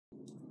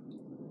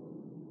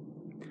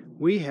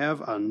We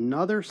have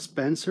another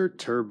Spencer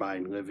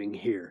Turbine living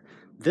here.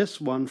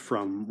 This one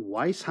from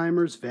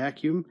Weisheimer's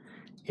Vacuum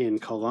in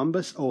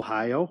Columbus,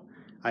 Ohio.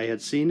 I had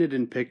seen it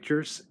in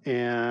pictures,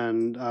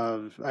 and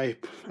I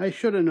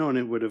should have known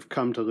it would have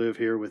come to live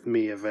here with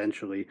me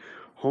eventually.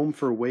 Home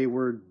for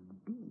wayward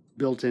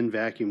built-in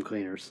vacuum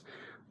cleaners.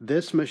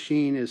 This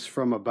machine is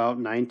from about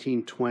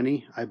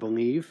 1920, I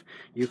believe.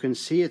 You can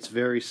see it's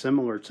very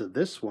similar to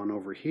this one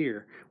over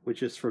here,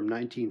 which is from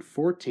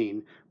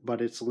 1914, but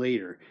it's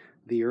later.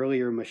 The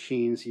earlier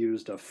machines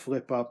used a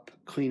flip-up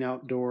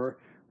clean-out door.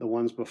 The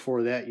ones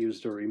before that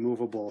used a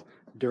removable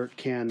dirt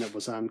can that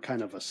was on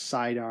kind of a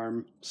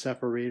sidearm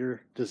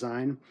separator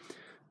design.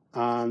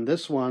 On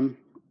this one,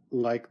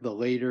 like the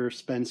later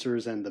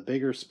Spencers and the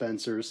bigger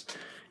Spencers,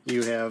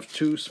 you have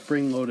two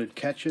spring-loaded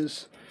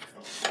catches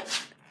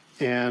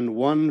and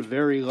one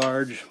very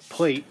large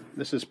plate.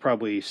 This is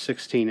probably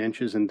 16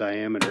 inches in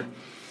diameter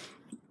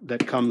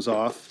that comes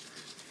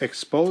off,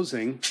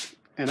 exposing.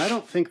 And I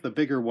don't think the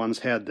bigger ones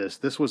had this.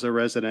 This was a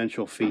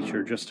residential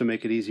feature just to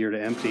make it easier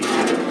to empty.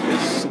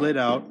 This slid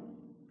out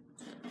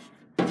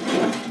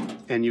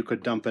and you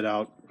could dump it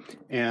out.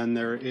 And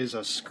there is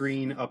a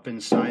screen up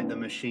inside the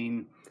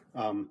machine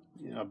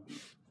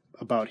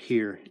about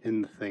here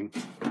in the thing.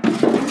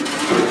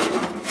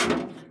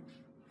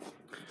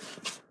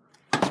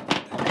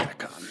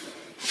 Back on.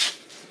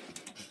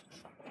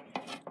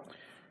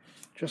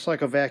 Just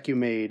like a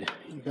vacuum aid,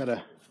 you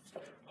gotta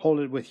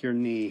hold it with your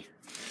knee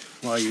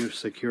while you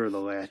secure the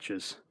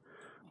latches.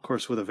 Of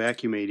course, with a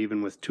vacuum aid,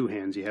 even with two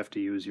hands, you have to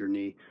use your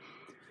knee.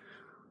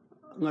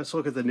 Let's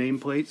look at the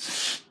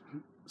nameplates.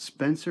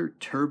 Spencer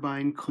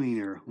Turbine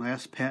Cleaner,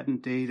 last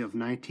patent date of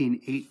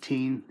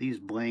 1918. These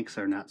blanks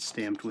are not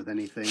stamped with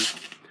anything.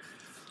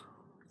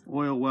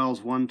 Oil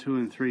wells 1, 2,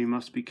 and 3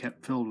 must be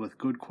kept filled with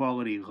good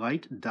quality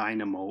light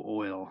dynamo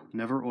oil.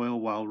 Never oil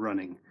while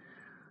running.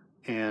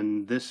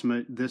 And this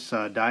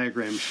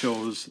diagram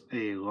shows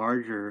a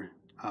larger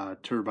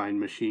turbine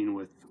machine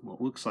with what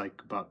looks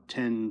like about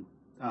 10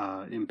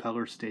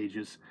 impeller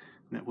stages.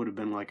 That would have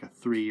been like a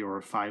 3 or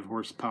a 5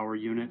 horsepower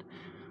unit.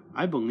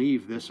 I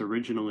believe this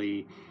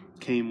originally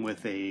came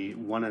with a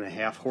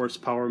 1.5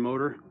 horsepower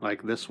motor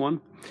like this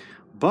one.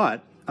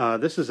 But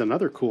this is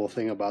another cool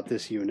thing about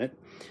this unit.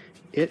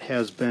 It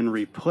has been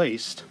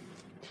replaced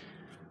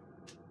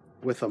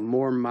with a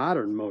more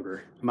modern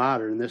motor.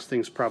 Modern, this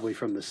thing's probably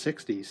from the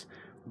 60s,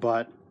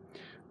 but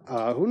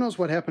who knows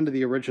what happened to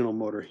the original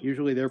motor.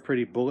 Usually they're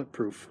pretty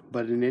bulletproof,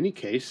 but in any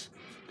case,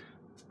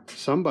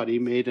 somebody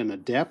made an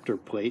adapter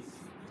plate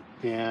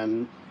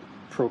and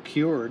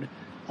procured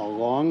a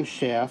long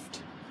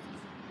shaft,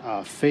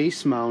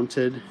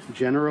 face-mounted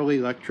General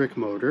Electric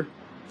motor.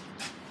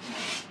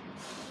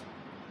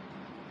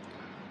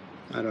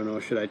 I don't know,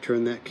 should I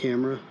turn that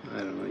camera? I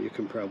don't know, you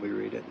can probably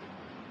read it.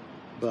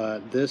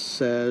 But this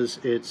says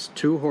it's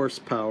 2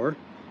 horsepower,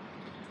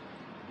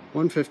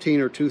 115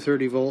 or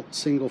 230 volt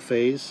single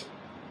phase.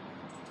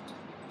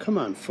 Come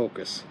on,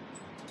 focus.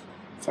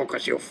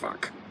 Focus, you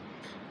fuck.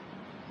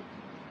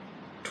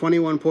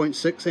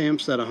 21.6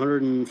 amps at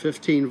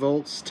 115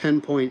 volts,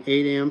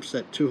 10.8 amps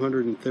at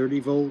 230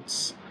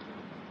 volts.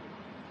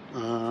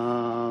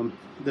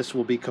 This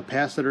will be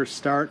capacitor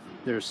start.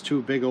 There's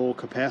 2 big old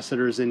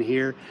capacitors in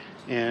here,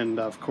 and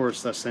of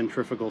course the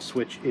centrifugal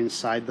switch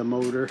inside the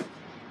motor.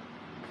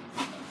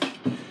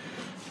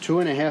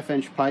 2.5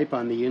 inch pipe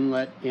on the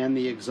inlet and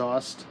the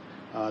exhaust.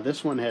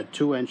 This one had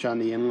 2 inch on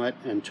the inlet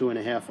and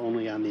 2.5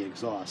 only on the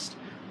exhaust.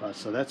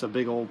 So that's a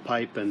big old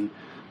pipe, and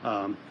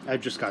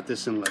I've just got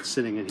this inlet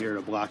sitting in here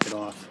to block it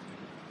off.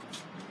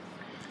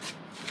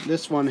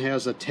 This one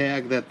has a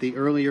tag that the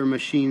earlier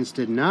machines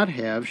did not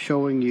have,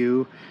 showing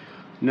you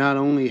not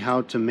only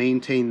how to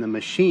maintain the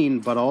machine,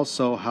 but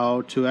also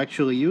how to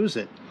actually use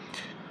it.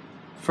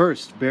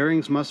 First,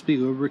 bearings must be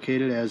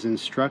lubricated as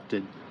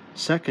instructed.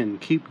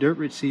 Second, keep dirt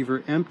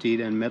receiver emptied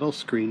and metal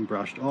screen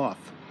brushed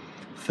off.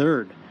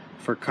 Third,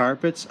 for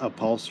carpets,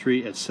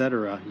 upholstery,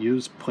 etc.,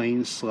 use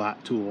plain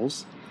slot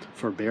tools.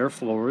 For bare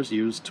floors,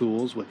 use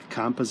tools with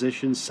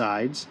composition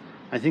sides.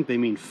 I think they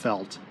mean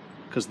felt,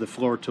 because the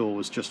floor tool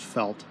was just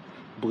felt,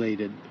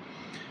 bladed.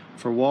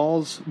 For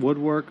walls,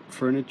 woodwork,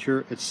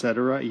 furniture,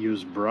 etc.,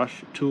 use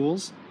brush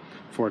tools.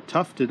 For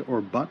tufted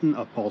or button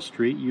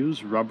upholstery,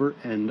 use rubber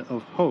end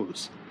of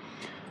hose.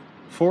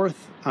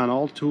 Fourth, on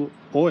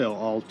oil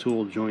all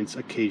tool joints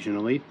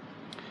occasionally.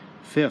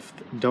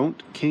 Fifth,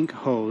 don't kink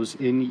hose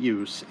in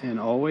use and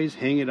always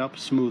hang it up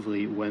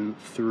smoothly when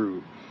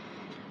through.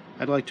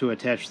 I'd like to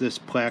attach this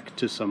plaque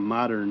to some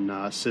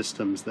modern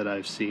systems that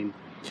I've seen.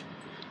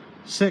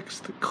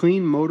 Sixth,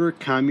 clean motor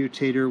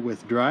commutator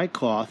with dry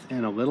cloth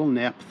and a little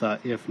naphtha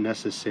if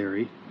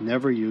necessary.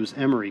 Never use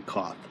emery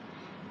cloth.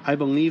 I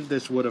believe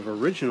this would have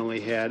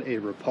originally had a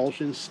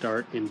repulsion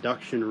start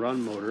induction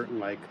run motor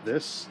like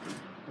this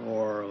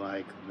or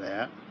like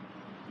that.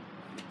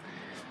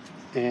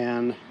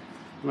 And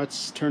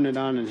let's turn it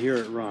on and hear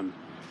it run.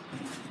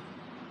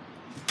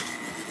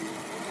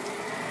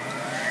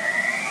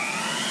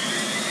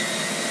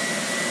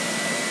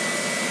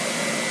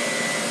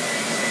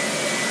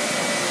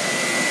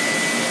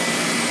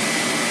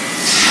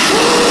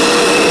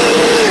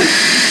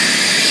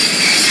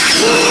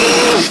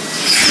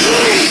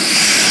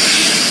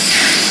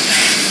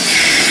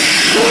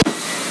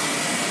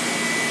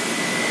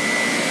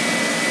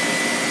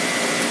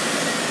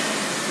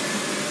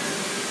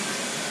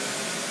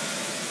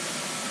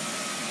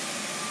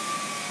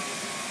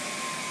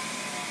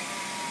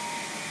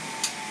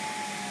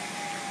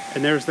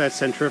 And there's that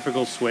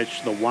centrifugal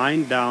switch. The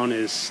wind down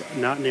is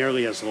not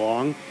nearly as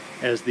long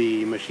as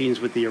the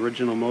machines with the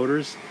original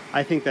motors.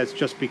 I think that's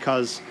just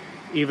because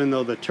even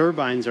though the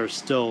turbines are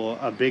still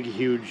a big,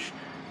 huge,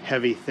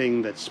 heavy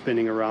thing that's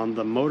spinning around,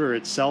 the motor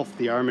itself,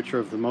 the armature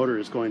of the motor,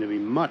 is going to be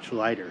much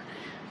lighter.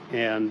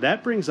 And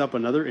that brings up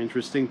another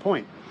interesting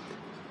point.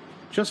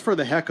 Just for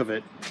the heck of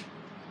it,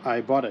 I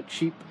bought a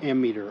cheap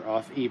ammeter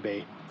off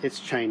eBay. It's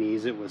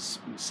Chinese. It was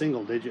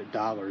single-digit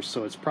dollars,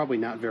 so it's probably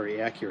not very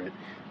accurate.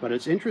 But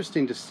it's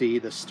interesting to see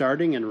the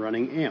starting and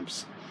running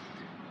amps.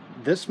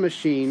 This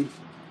machine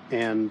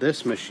and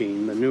this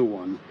machine, the new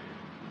one,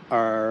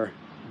 are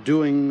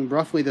doing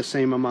roughly the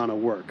same amount of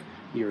work.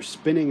 You're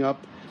spinning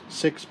up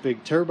 6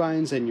 big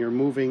turbines and you're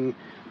moving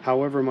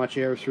however much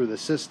air through the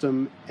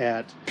system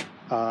at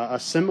a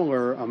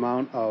similar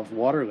amount of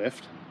water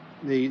lift.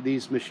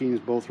 These machines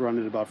both run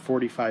at about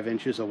 45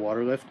 inches of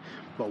water lift.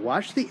 But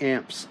watch the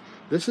amps.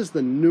 This is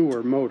the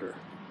newer motor.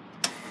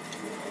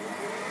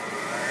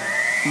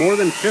 More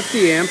than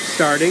 50 amps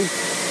starting,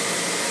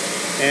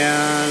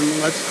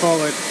 and let's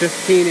call it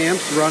 15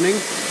 amps running,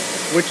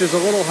 which is a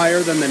little higher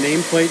than the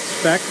nameplate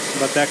specs,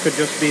 but that could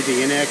just be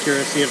the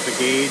inaccuracy of the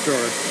gauge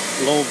or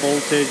low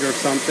voltage or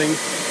something.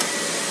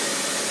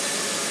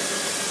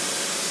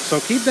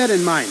 So keep that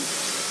in mind.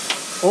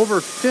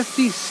 Over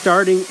 50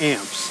 starting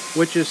amps,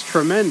 which is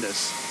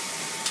tremendous.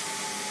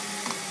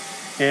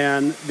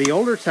 And the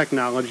older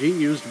technology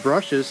used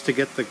brushes to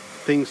get the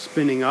thing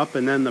spinning up,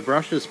 and then the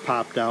brushes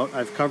popped out.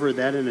 I've covered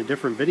that in a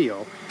different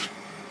video.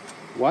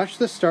 Watch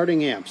the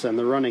starting amps and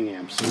the running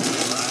amps.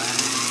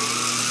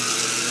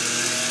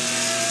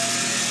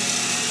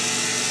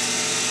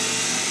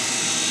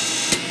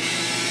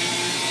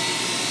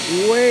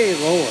 Way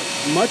lower,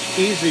 much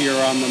easier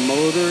on the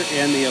motor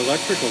and the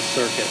electrical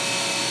circuit.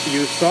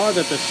 You saw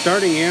that the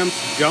starting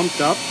amps jumped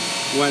up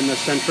when the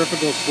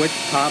centrifugal switch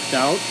popped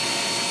out,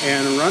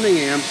 and running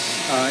amps,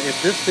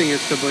 if this thing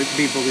is to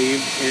be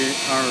believed, is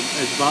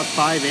about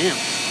 5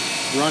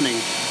 amps running.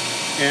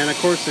 And of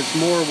course it's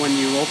more when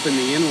you open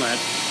the inlet.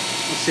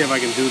 Let's see if I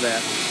can do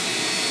that.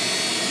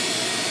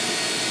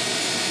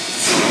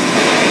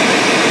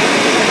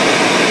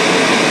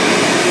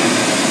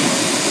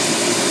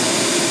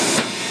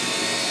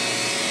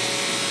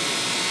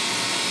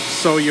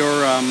 So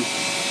your,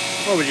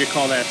 what would you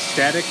call that,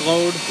 static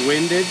load,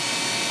 windage,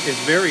 is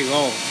very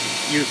low.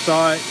 You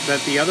saw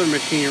that the other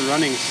machine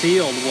running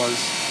sealed was,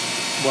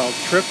 well,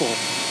 triple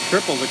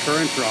the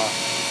current draw.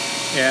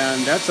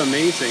 And that's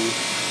amazing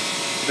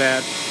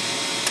that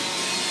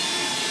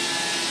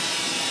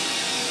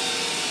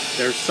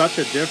there's such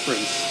a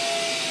difference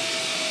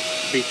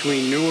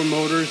between newer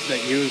motors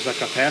that use a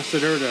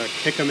capacitor to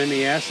kick them in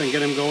the ass and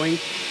get them going,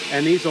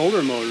 and these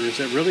older motors.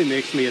 It really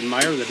makes me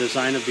admire the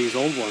design of these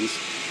old ones.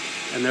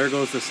 And there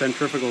goes the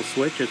centrifugal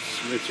switch.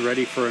 It's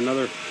ready for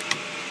another.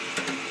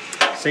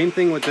 Same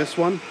thing with this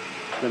one,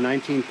 the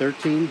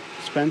 1913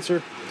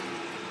 Spencer.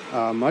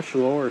 Much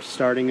lower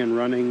starting and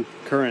running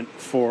current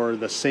for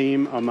the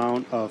same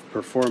amount of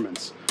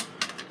performance.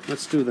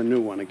 Let's do the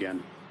new one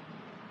again.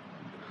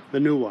 The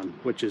new one,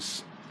 which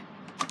is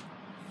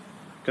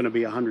going to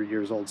be 100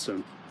 years old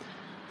soon.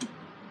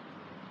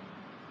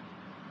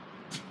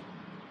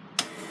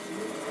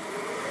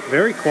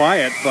 Very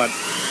quiet, but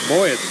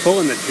boy, it's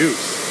pulling the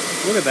juice.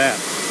 Look at that.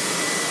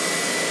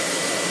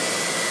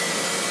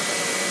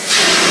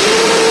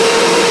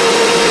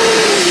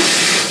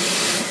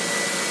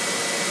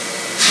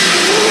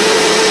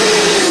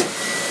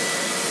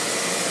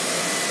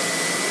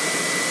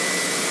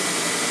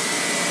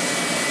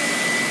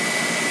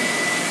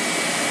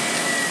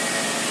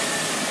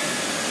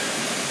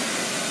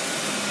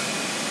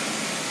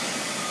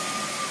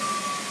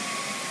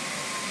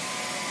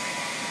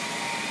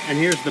 And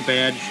here's the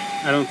badge.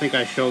 I don't think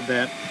I showed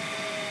that.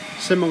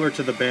 Similar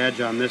to the badge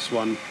on this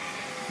one,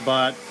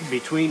 but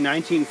between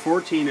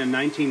 1914 and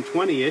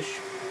 1920-ish,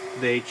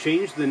 they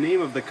changed the name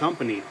of the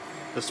company.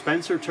 The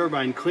Spencer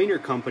Turbine Cleaner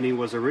Company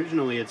was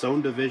originally its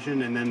own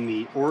division, and then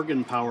the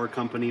Organ Power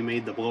Company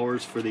made the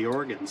blowers for the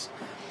organs.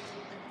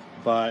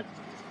 But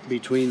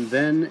between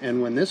then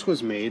and when this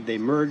was made, they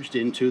merged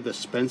into the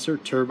Spencer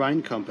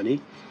Turbine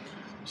Company.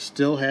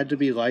 Still had to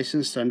be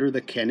licensed under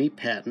the Kenny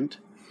patent.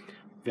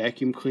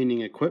 Vacuum cleaning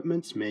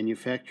equipments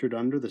manufactured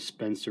under the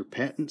Spencer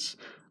patents.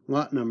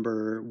 Lot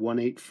number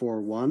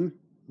 1841,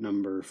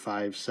 number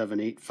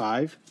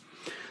 5785.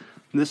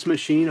 This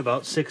machine,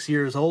 about 6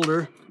 years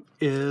older,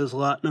 is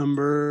lot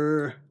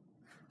number,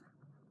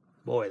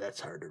 boy,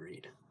 that's hard to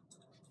read,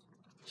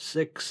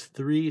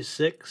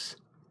 636,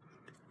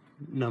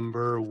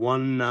 number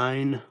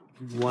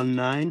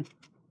 1919.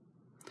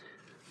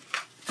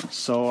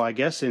 So I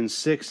guess in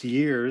 6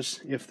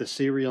 years, if the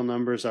serial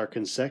numbers are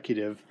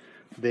consecutive,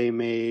 they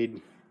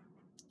made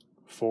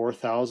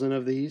 4,000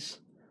 of these.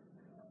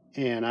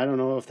 And I don't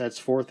know if that's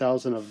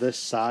 4,000 of this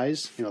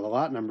size. You know, the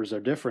lot numbers are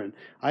different.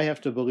 I have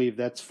to believe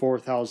that's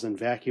 4,000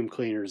 vacuum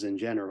cleaners in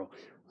general.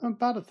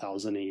 About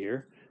 1,000 a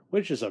year,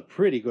 which is a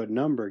pretty good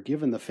number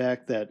given the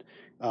fact that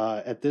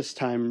at this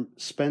time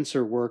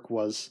Spencer work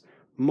was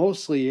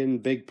mostly in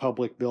big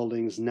public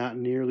buildings, not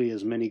nearly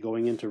as many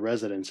going into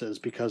residences,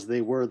 because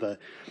they were the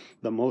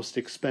most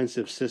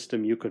expensive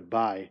system you could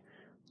buy,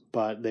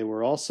 but they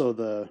were also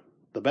the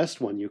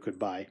best one you could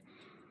buy.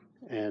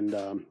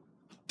 And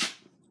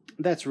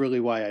that's really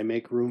why I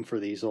make room for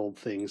these old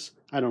things.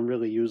 I don't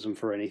really use them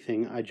for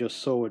anything. I just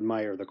so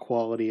admire the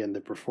quality and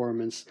the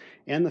performance,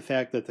 and the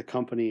fact that the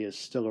company is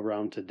still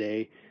around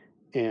today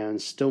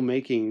and still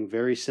making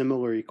very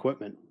similar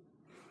equipment.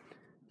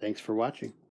 Thanks for watching.